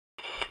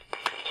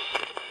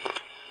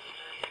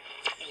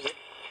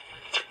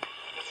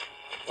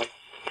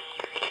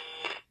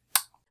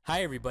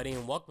Hi everybody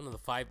and welcome to the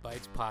 5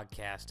 Bytes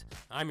Podcast.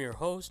 I'm your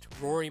host,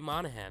 Rory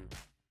Monahan.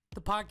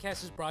 The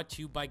podcast is brought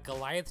to you by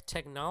Goliath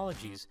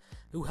Technologies,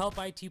 who help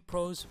IT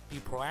pros be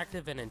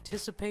proactive and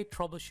anticipate,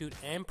 troubleshoot,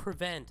 and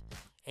prevent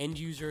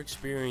end-user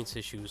experience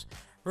issues,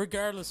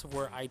 regardless of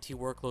where IT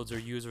workloads or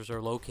users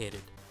are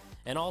located.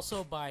 And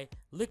also by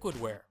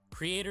Liquidware,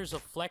 creators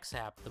of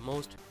FlexApp, the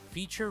most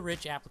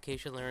feature-rich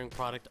application layering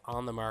product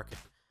on the market.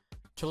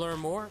 To learn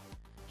more,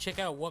 check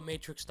out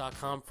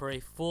whatmatrix.com for a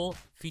full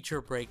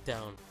feature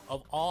breakdown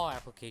of all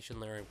application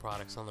layering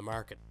products on the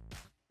market.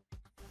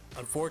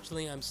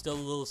 Unfortunately, I'm still a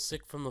little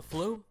sick from the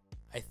flu.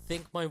 I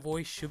think my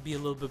voice should be a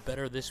little bit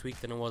better this week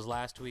than it was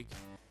last week,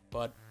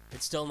 but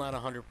it's still not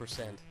 100%,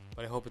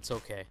 but I hope it's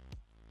okay.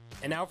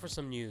 And now for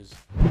some news.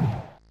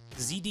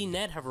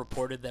 ZDNet have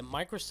reported that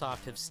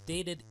Microsoft have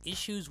stated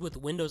issues with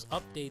Windows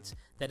updates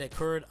that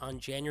occurred on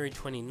January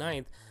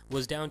 29th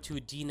was down to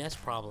DNS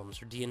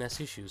problems or DNS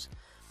issues.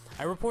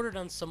 I reported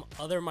on some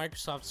other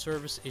Microsoft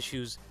service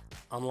issues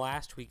on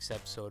last week's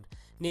episode,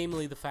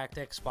 namely the fact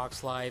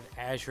Xbox Live,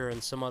 Azure,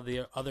 and some of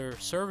the other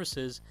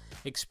services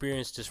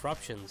experienced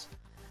disruptions,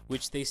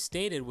 which they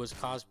stated was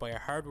caused by a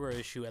hardware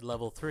issue at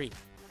level 3.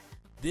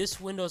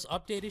 This Windows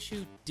update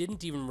issue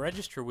didn't even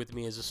register with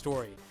me as a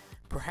story.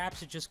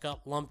 Perhaps it just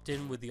got lumped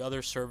in with the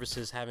other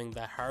services having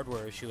that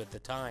hardware issue at the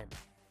time.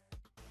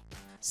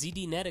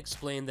 ZDNet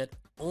explained that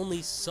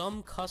only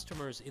some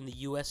customers in the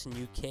US and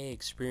UK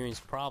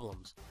experienced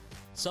problems.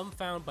 Some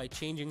found by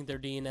changing their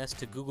DNS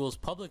to Google's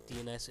public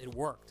DNS it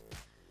worked.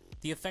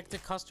 The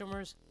affected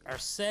customers are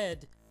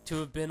said to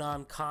have been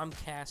on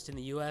Comcast in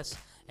the US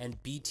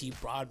and BT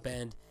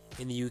Broadband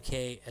in the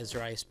UK as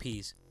their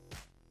ISPs.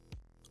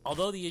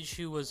 Although the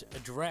issue was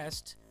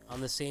addressed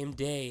on the same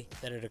day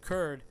that it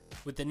occurred,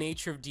 with the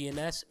nature of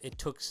DNS, it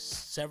took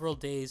several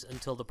days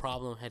until the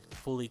problem had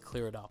fully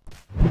cleared up.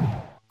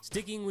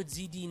 Sticking with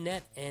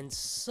ZDNet and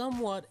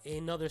somewhat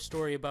another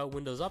story about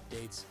Windows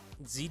updates,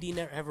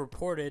 ZDNet have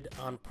reported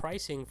on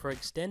pricing for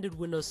extended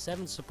Windows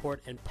 7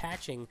 support and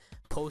patching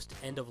post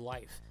end of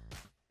life.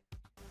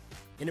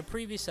 In a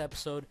previous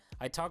episode,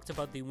 I talked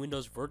about the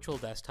Windows Virtual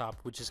Desktop,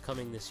 which is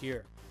coming this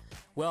year.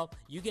 Well,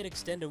 you get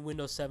extended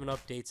Windows 7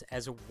 updates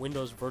as a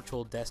Windows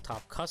Virtual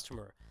Desktop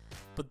customer,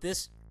 but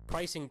this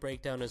pricing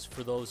breakdown is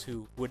for those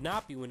who would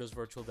not be Windows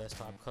Virtual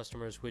Desktop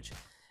customers, which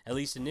at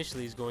least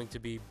initially is going to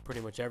be pretty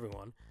much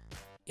everyone.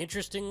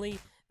 Interestingly,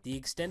 the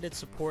extended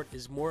support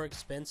is more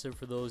expensive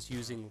for those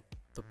using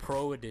the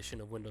Pro edition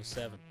of Windows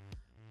 7.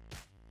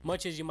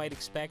 Much as you might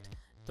expect,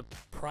 the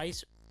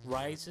price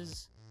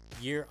rises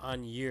year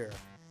on year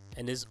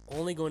and is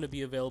only going to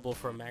be available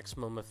for a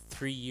maximum of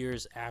 3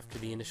 years after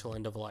the initial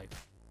end of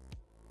life.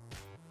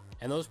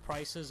 And those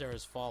prices are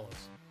as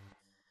follows.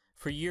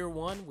 For year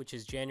 1, which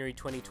is January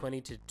 2020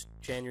 to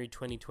January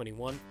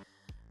 2021,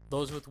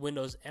 those with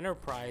Windows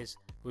Enterprise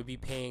would be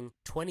paying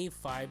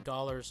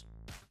 $25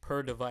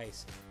 per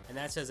device, and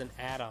that's as an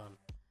add-on.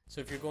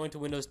 So if you're going to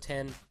Windows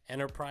 10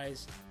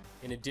 Enterprise,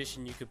 in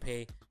addition you could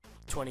pay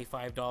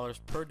 $25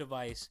 per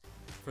device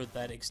for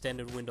that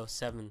extended Windows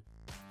 7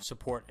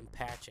 support and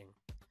patching.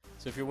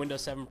 So if you're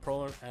Windows 7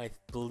 Pro, and I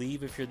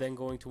believe if you're then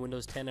going to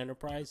Windows 10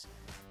 Enterprise,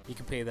 you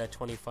can pay that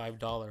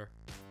 $25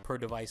 per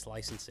device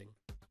licensing.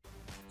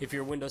 If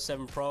you're Windows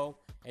 7 Pro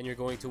and you're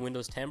going to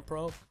Windows 10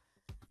 Pro,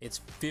 it's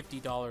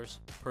 $50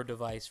 per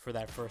device for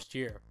that first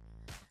year.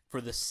 For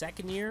the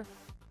second year,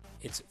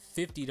 it's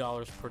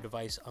 $50 per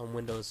device on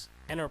Windows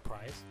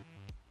Enterprise.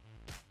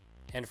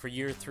 And for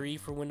year 3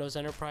 for Windows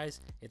Enterprise,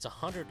 it's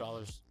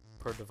 $100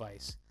 per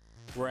device.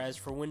 Whereas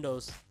for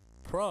Windows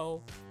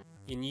Pro,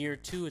 in year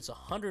 2, it's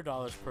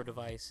 $100 per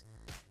device.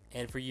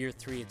 And for year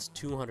 3, it's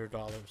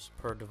 $200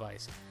 per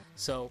device.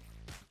 So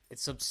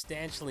it's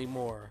substantially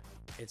more.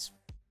 It's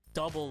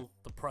double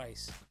the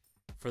price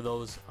for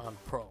those on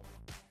Pro.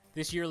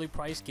 This yearly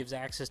price gives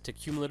access to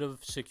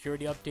cumulative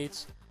security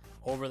updates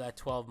over that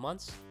 12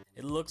 months.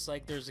 It looks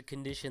like there's a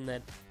condition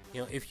that,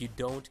 if you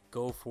don't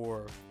go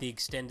for the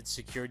extended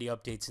security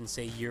updates in,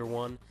 say, year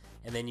 1,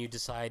 and then you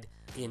decide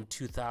in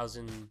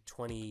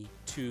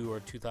 2022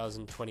 or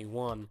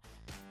 2021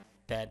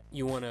 that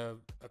you want to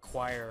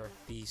acquire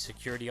the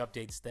security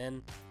updates,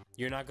 then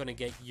you're not going to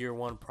get year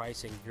 1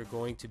 pricing. You're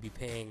going to be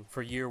paying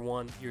for year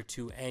 1, year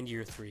 2, and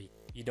year 3.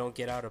 You don't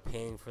get out of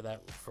paying for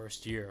that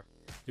first year.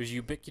 There's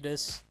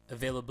ubiquitous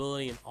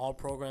availability in all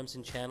programs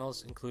and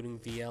channels, including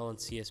VL and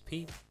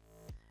CSP,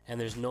 and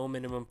there's no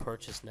minimum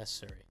purchase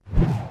necessary.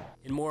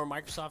 In more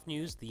Microsoft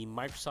news, the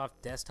Microsoft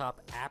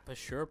Desktop App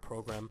Assure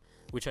program,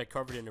 which I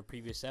covered in a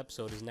previous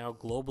episode, is now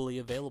globally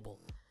available.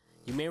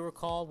 You may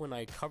recall when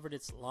I covered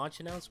its launch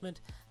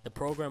announcement, the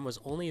program was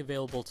only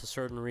available to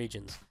certain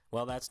regions.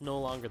 Well, that's no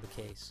longer the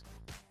case.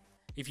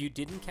 If you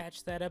didn't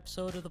catch that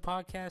episode of the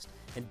podcast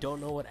and don't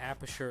know what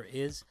App Assure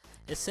is,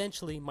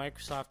 essentially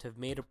Microsoft have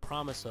made a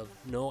promise of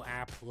no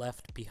app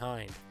left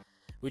behind,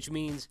 which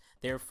means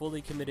they are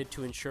fully committed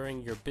to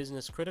ensuring your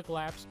business critical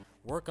apps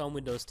work on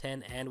Windows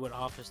 10 and with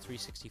Office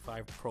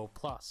 365 Pro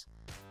Plus.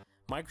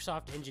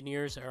 Microsoft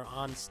engineers are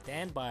on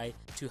standby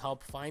to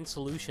help find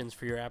solutions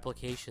for your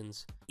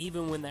applications,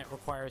 even when that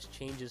requires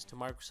changes to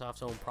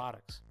Microsoft's own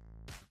products.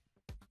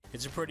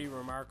 It's a pretty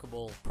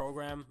remarkable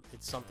program.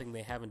 It's something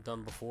they haven't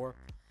done before.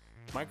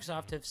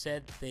 Microsoft have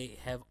said they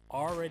have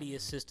already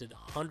assisted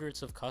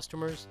hundreds of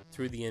customers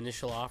through the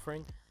initial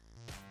offering.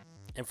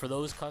 And for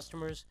those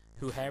customers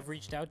who have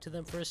reached out to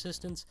them for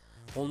assistance,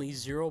 only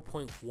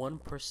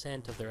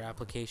 0.1% of their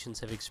applications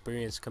have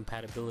experienced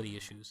compatibility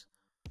issues.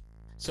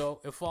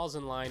 So it falls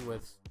in line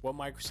with what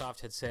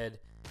Microsoft had said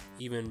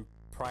even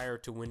prior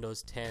to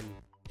Windows 10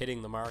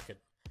 hitting the market.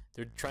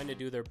 They're trying to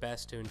do their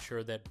best to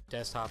ensure that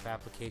desktop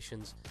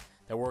applications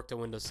that worked on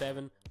Windows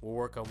 7 will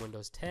work on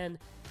Windows 10,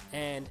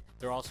 and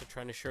they're also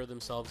trying to shore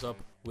themselves up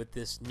with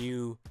this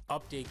new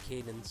update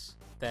cadence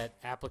that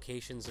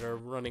applications that are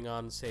running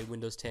on, say,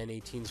 Windows 10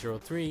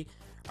 18.03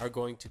 are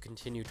going to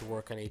continue to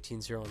work on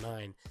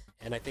 18.09.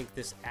 And I think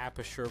this App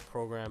Assure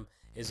program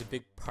is a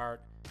big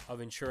part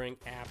of ensuring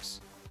apps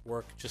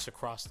work just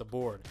across the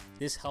board.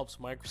 This helps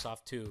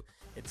Microsoft too.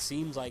 It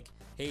seems like,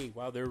 hey,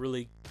 wow, they're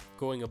really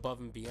going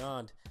above and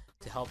beyond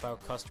to help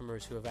out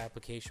customers who have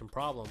application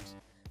problems.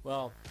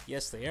 Well,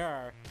 yes, they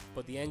are,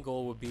 but the end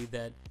goal would be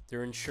that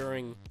they're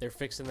ensuring they're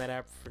fixing that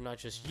app for not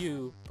just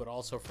you, but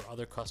also for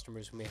other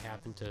customers who may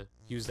happen to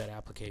use that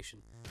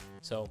application.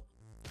 So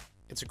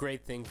it's a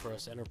great thing for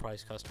us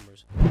enterprise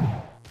customers.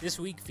 This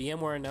week,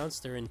 VMware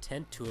announced their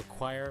intent to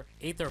acquire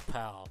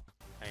Aetherpal.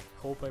 I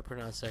hope I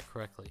pronounced that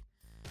correctly.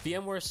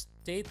 VMware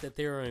state that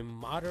they are a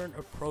modern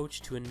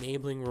approach to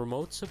enabling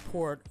remote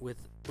support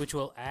which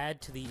will add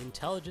to the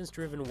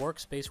intelligence-driven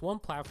Workspace ONE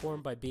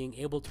platform by being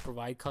able to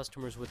provide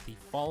customers with the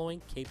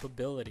following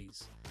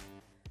capabilities.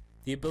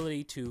 The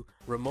ability to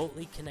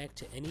remotely connect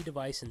to any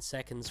device in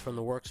seconds from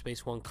the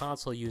Workspace ONE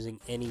console using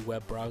any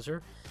web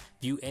browser,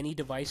 view any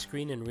device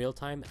screen in real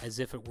time as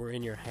if it were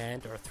in your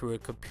hand or through a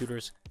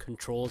computer's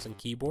controls and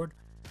keyboard,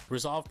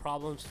 resolve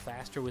problems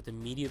faster with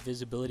immediate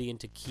visibility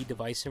into key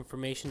device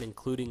information,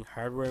 including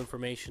hardware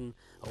information,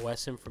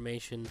 OS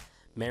information,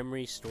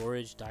 memory,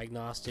 storage,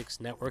 diagnostics,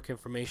 network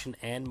information,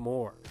 and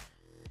more.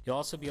 You'll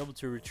also be able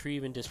to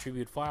retrieve and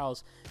distribute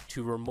files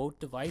to remote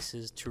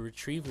devices to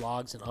retrieve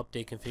logs and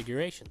update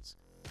configurations.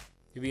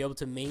 You'll be able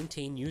to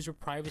maintain user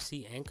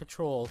privacy and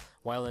control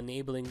while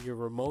enabling your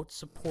remote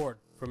support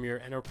from your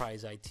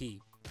enterprise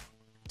IT.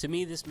 To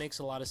me, this makes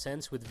a lot of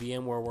sense with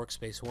VMware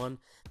Workspace ONE.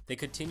 They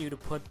continue to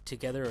put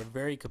together a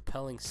very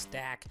compelling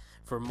stack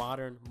for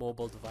modern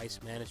mobile device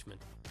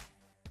management.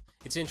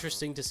 It's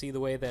interesting to see the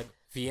way that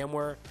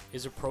VMware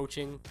is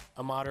approaching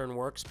a modern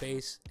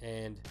workspace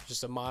and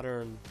just a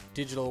modern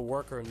digital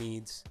worker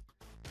needs,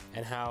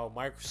 and how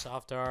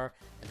Microsoft are,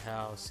 and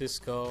how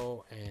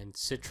Cisco and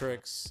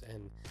Citrix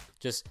and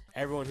just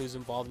everyone who's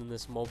involved in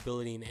this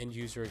mobility and end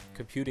user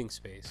computing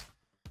space.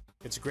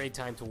 It's a great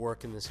time to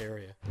work in this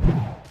area.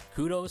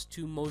 Kudos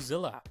to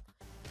Mozilla.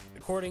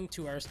 According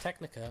to Ars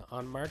Technica,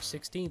 on March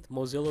 16th,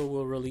 Mozilla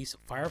will release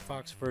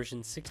Firefox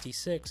version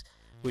 66,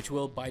 which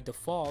will by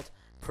default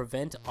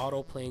prevent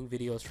auto-playing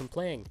videos from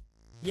playing.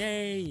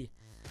 Yay!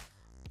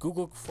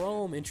 Google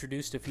Chrome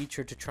introduced a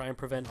feature to try and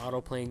prevent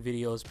auto-playing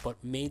videos, but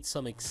made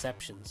some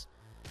exceptions.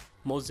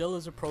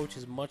 Mozilla's approach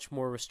is much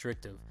more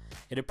restrictive.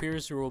 It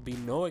appears there will be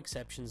no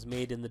exceptions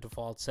made in the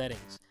default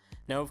settings.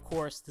 Now, of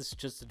course, this is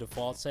just the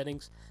default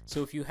settings,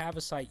 so if you have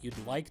a site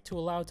you'd like to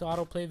allow to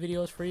autoplay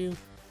videos for you,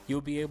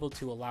 you'll be able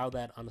to allow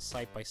that on a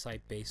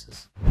site-by-site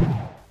basis.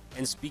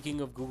 And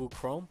speaking of Google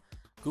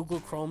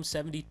Chrome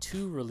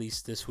 72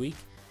 released this week,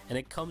 and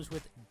it comes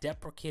with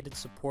deprecated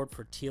support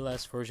for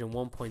TLS version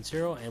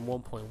 1.0 and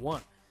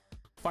 1.1.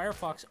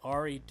 Firefox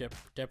already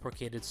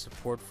deprecated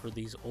support for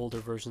these older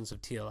versions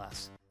of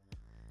TLS.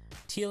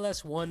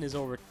 TLS 1 is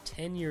over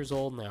 10 years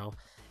old now.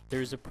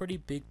 There's a pretty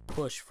big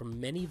push from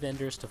many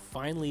vendors to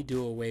finally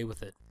do away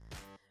with it.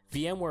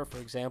 VMware, for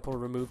example,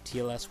 removed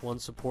TLS 1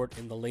 support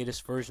in the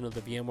latest version of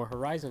the VMware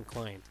Horizon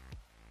client.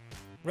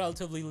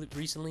 Relatively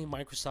recently,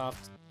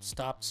 Microsoft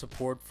stopped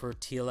support for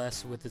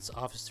TLS with its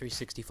Office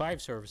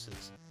 365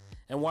 services.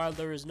 And while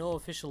there is no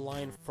official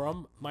line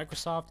from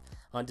Microsoft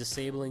on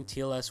disabling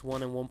TLS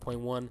 1 and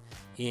 1.1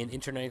 in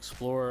Internet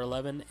Explorer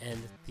 11 and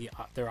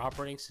their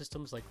operating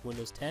systems like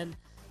Windows 10,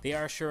 they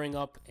are shoring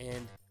up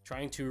and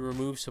trying to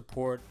remove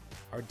support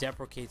or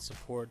deprecate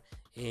support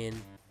in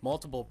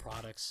multiple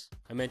products.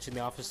 I mentioned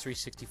the Office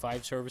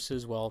 365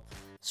 services, well,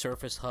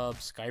 Surface Hub,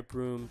 Skype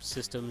Room,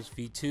 Systems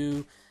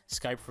V2,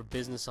 Skype for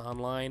Business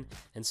Online,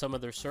 and some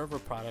of their server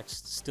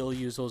products still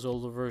use those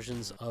older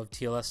versions of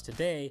TLS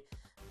today,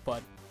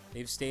 but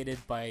they've stated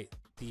by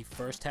the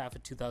first half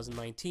of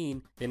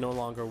 2019 they no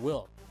longer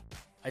will.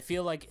 I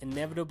feel like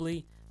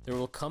inevitably there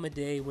will come a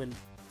day when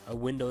a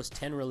Windows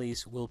 10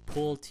 release will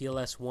pull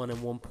TLS 1 and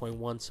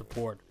 1.1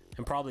 support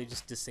and probably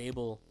just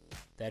disable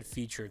that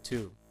feature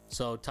too.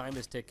 So time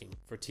is ticking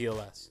for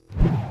TLS.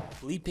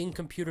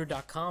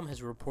 LeapingComputer.com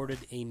has reported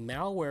a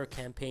malware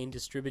campaign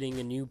distributing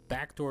a new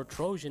backdoor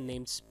Trojan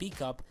named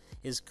SpeakUp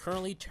is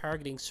currently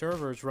targeting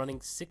servers running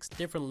 6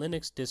 different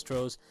Linux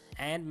distros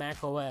and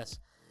Mac OS,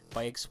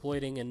 by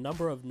exploiting a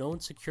number of known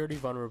security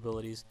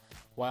vulnerabilities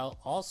while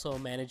also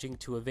managing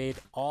to evade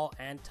all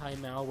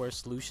anti-malware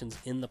solutions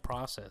in the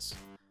process.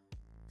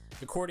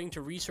 According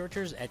to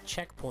researchers at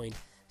Check Point,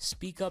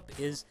 SpeakUp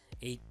is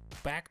a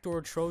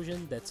backdoor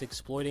Trojan that's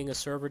exploiting a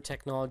server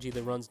technology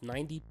that runs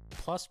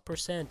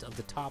 90+% of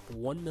the top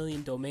 1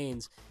 million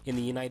domains in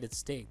the United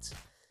States.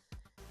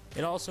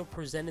 It also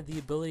presented the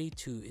ability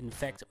to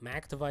infect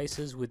Mac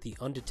devices with the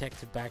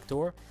undetected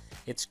backdoor.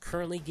 It's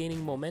currently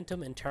gaining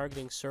momentum and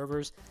targeting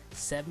servers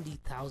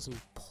 70,000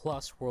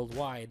 plus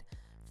worldwide,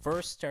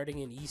 first starting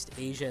in East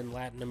Asia and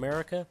Latin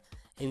America,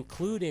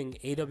 including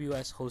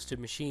AWS hosted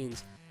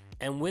machines,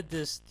 and with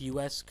this, the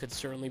US could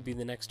certainly be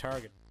the next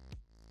target.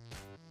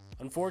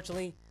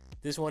 Unfortunately,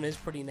 this one is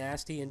pretty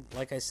nasty, and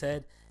like I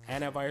said,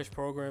 antivirus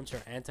programs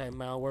or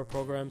anti-malware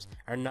programs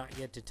are not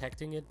yet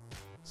detecting it,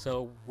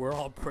 so we're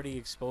all pretty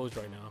exposed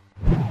right now.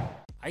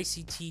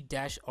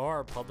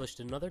 ICT-R published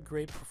another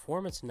great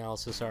performance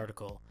analysis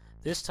article,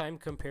 this time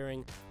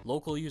comparing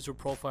local user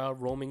profile,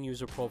 roaming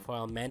user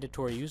profile,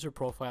 mandatory user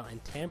profile,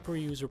 and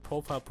temporary user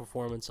profile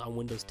performance on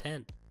Windows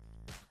 10.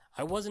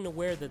 I wasn't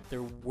aware that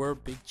there were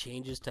big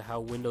changes to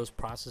how Windows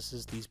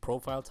processes these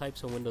profile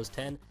types on Windows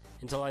 10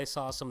 until I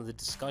saw some of the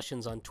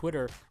discussions on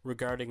Twitter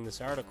regarding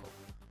this article.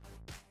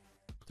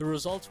 The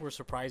results were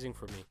surprising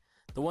for me.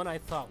 The one I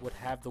thought would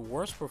have the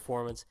worst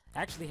performance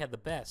actually had the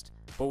best,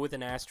 but with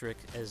an asterisk,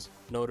 as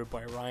noted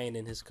by Ryan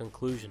in his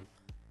conclusion.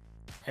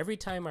 Every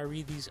time I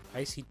read these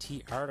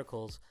ICT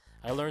articles,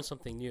 I learn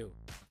something new.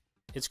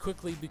 It's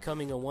quickly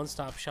becoming a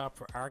one-stop shop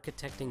for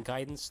architecting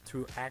guidance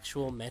through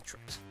actual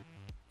metrics.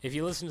 If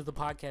you listen to the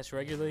podcast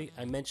regularly,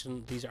 I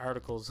mention these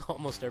articles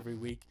almost every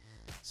week,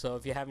 so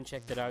if you haven't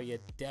checked it out yet,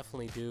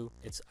 definitely do.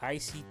 It's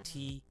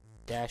ICT-R.com.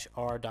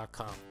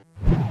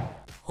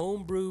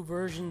 Homebrew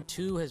version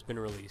 2 has been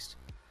released.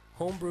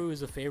 Homebrew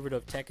is a favorite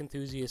of tech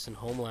enthusiasts and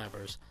home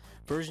labbers.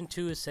 Version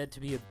 2 is said to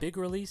be a big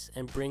release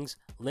and brings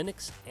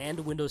Linux and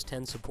Windows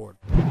 10 support.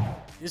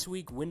 This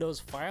week, Windows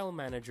File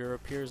Manager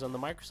appears on the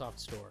Microsoft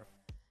Store.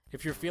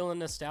 If you're feeling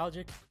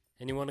nostalgic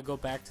and you want to go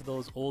back to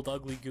those old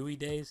ugly GUI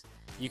days,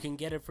 you can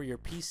get it for your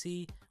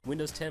PC,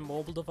 Windows 10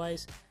 mobile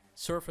device,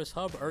 Surface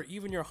Hub, or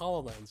even your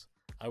HoloLens.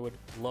 I would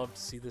love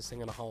to see this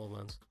thing on a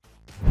HoloLens.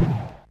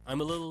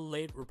 I'm a little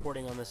late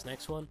reporting on this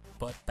next one,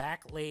 but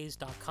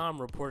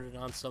Backblaze.com reported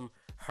on some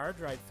hard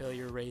drive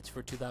failure rates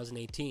for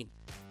 2018.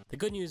 The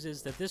good news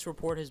is that this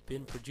report has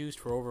been produced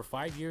for over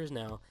 5 years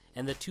now,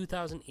 and the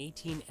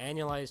 2018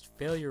 annualized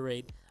failure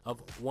rate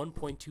of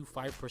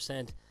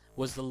 1.25%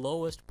 was the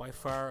lowest by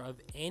far of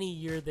any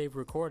year they've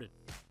recorded.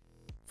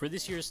 For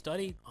this year's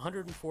study,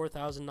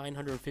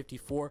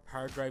 104,954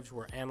 hard drives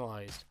were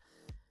analyzed.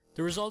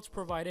 The results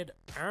provided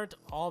aren't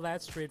all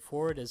that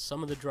straightforward, as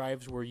some of the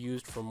drives were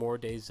used for more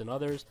days than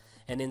others,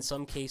 and in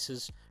some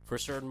cases, for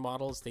certain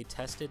models, they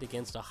tested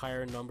against a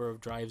higher number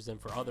of drives than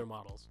for other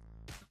models.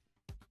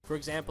 For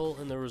example,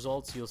 in the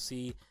results you'll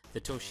see the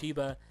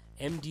Toshiba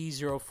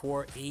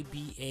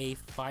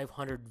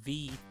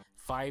MD04ABA500V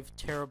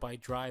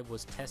 5TB drive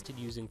was tested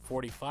using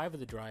 45 of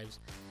the drives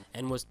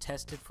and was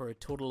tested for a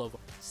total of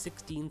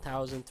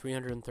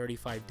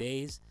 16,335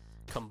 days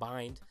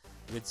combined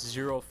with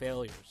 0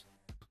 failures.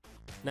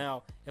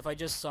 Now, if I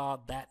just saw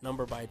that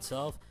number by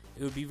itself,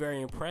 it would be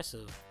very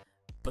impressive,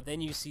 but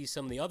then you see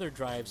some of the other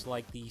drives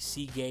like the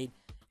Seagate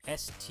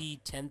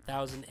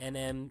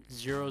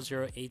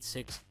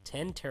ST10000NM0086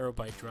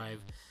 10TB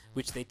drive,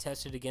 which they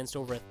tested against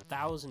over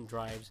 1,000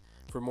 drives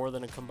for more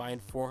than a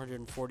combined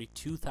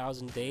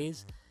 442,000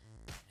 days,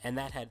 and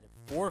that had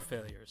 4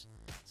 failures.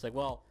 It's like,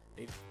 well,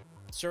 they've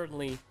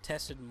certainly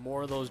tested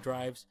more of those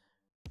drives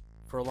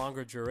for a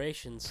longer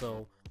duration,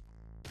 so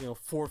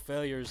 4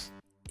 failures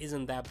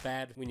isn't that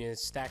bad when you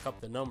stack up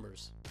the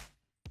numbers.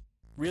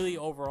 Really,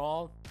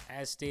 overall,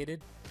 as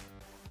stated,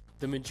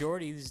 the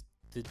majority of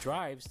the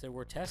drives that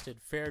were tested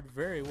fared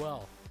very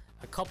well.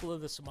 A couple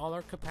of the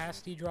smaller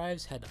capacity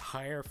drives had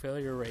higher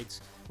failure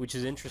rates, which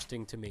is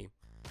interesting to me.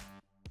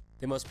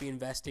 They must be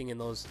investing in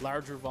those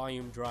larger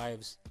volume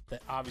drives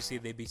that obviously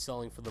they'd be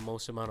selling for the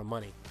most amount of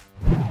money.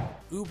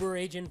 Uber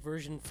Agent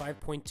version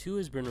 5.2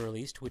 has been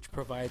released, which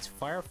provides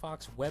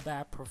Firefox web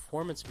app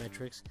performance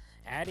metrics,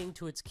 adding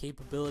to its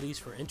capabilities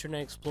for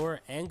Internet Explorer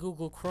and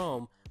Google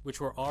Chrome,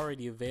 which were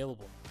already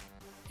available.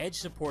 Edge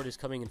support is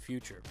coming in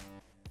future.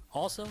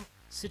 Also,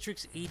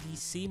 Citrix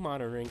ADC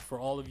monitoring for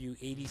all of you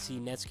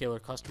ADC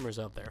NetScaler customers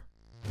out there.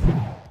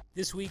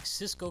 This week,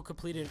 Cisco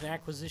completed an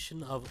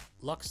acquisition of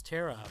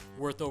Luxtera,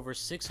 worth over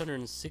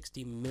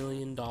 $660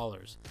 million.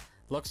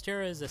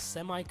 Luxtera is a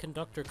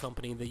semiconductor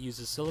company that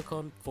uses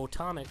silicon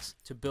photonics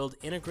to build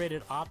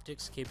integrated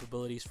optics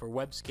capabilities for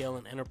web-scale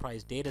and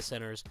enterprise data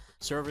centers,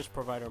 service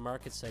provider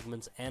market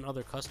segments, and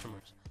other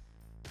customers.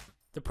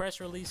 The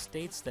press release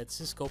states that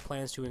Cisco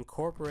plans to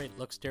incorporate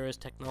Luxtera's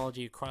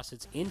technology across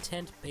its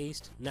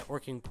intent-based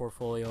networking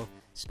portfolio,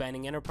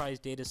 spanning enterprise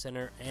data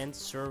center and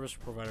service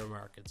provider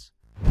markets.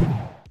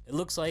 It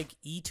looks like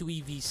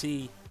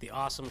E2EVC, the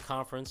awesome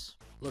conference,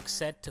 looks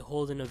set to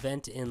hold an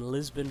event in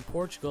Lisbon,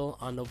 Portugal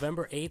on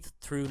November 8th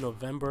through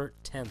November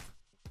 10th.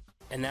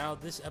 And now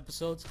this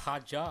episode's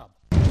hot job.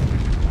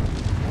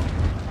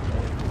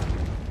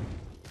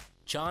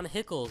 John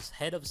Hickles,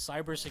 head of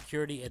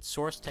cybersecurity at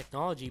Source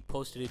Technology,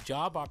 posted a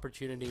job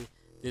opportunity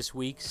this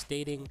week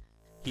stating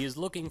he is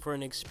looking for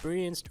an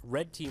experienced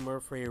red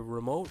teamer for a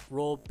remote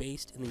role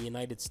based in the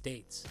United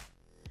States.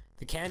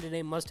 The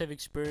candidate must have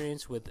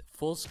experience with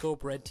full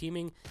scope red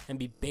teaming and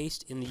be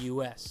based in the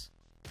US.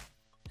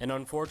 And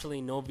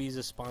unfortunately, no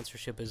visa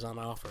sponsorship is on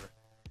offer.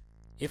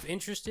 If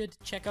interested,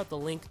 check out the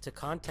link to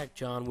contact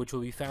John, which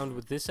will be found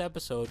with this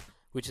episode,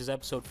 which is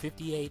episode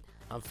 58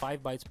 on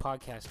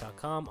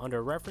 5bytespodcast.com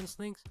under reference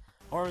links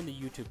or in the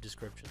YouTube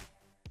description.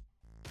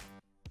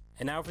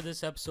 And now for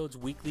this episode's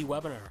weekly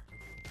webinar.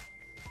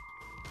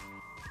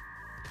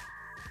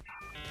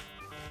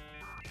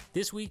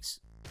 This week's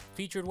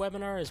featured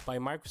webinar is by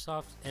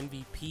Microsoft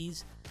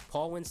MVPs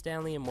Paul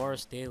Winstanley and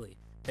Morris Daly.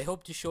 They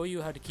hope to show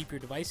you how to keep your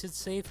devices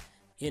safe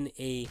in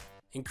a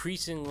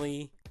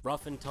increasingly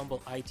rough and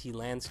tumble IT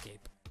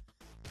landscape.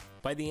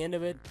 By the end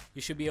of it,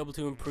 you should be able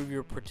to improve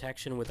your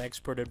protection with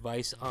expert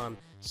advice on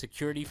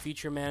security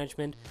feature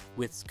management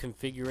with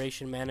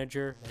Configuration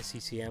Manager,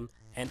 SCCM,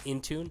 and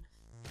Intune,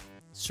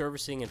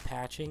 servicing and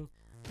patching,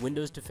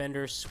 Windows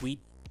Defender Suite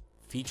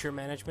feature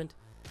management,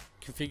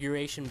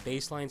 configuration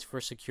baselines for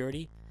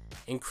security,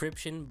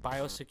 encryption,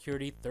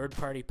 biosecurity,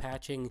 third-party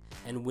patching,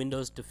 and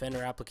Windows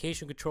Defender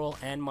application control,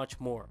 and much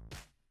more.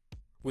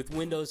 With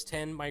Windows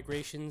 10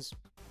 migrations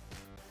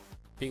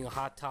being a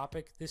hot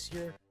topic this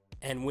year,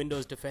 and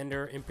Windows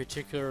Defender in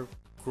particular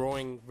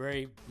growing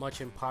very much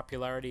in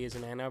popularity as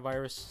an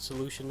antivirus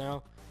solution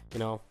now. You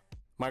know,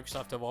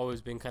 Microsoft have always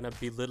been kind of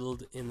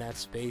belittled in that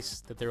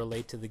space, that they're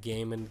late to the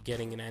game and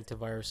getting an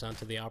antivirus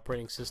onto the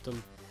operating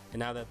system. And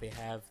now that they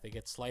have, they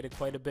get slighted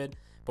quite a bit.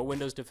 But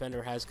Windows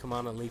Defender has come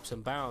on in leaps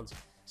and bounds.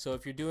 So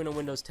if you're doing a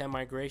Windows 10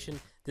 migration,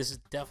 this is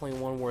definitely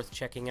one worth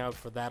checking out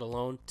for that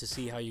alone, to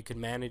see how you can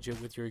manage it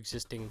with your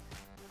existing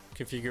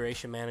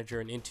configuration manager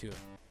and Intune.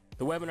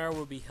 The webinar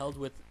will be held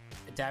with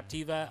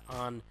Adaptiva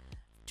on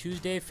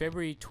Tuesday,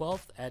 February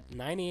 12th at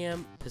 9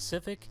 a.m.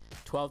 Pacific,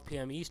 12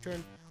 p.m.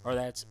 Eastern, or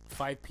that's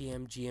 5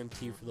 p.m.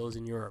 GMT for those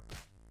in Europe.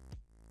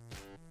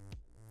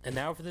 And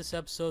now for this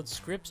episode's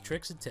scripts,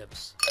 tricks, and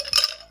tips.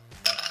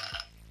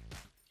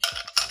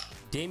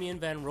 Damien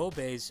Van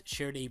Robeys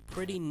shared a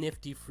pretty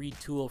nifty free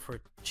tool for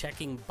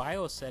checking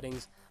BIOS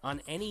settings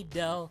on any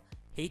Dell,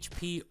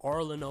 HP,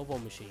 or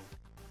Lenovo machine.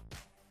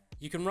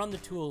 You can run the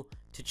tool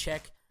to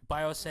check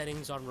BIOS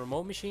settings on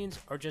remote machines,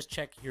 or just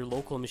check your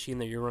local machine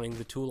that you're running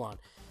the tool on.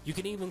 You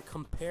can even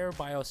compare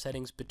BIOS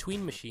settings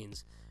between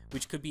machines,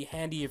 which could be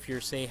handy if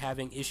you're, say,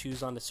 having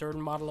issues on a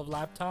certain model of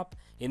laptop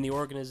in the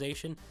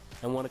organization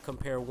and want to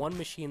compare one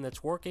machine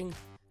that's working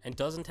and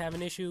doesn't have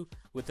an issue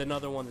with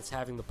another one that's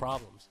having the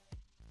problems.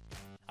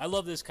 I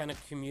love this kind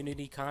of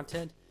community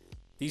content.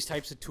 These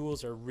types of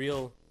tools are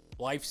real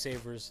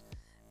lifesavers.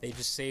 They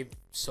just save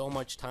so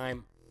much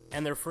time,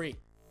 and they're free.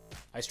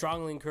 I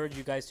strongly encourage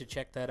you guys to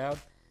check that out.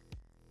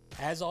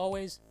 As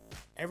always,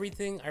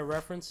 everything I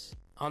reference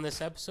on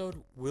this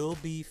episode will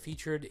be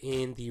featured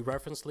in the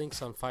reference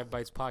links on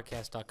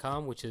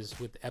 5bytespodcast.com, which is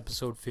with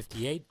episode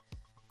 58,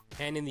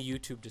 and in the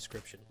YouTube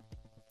description.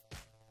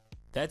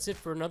 That's it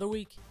for another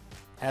week.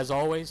 As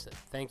always,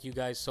 thank you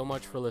guys so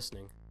much for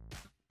listening.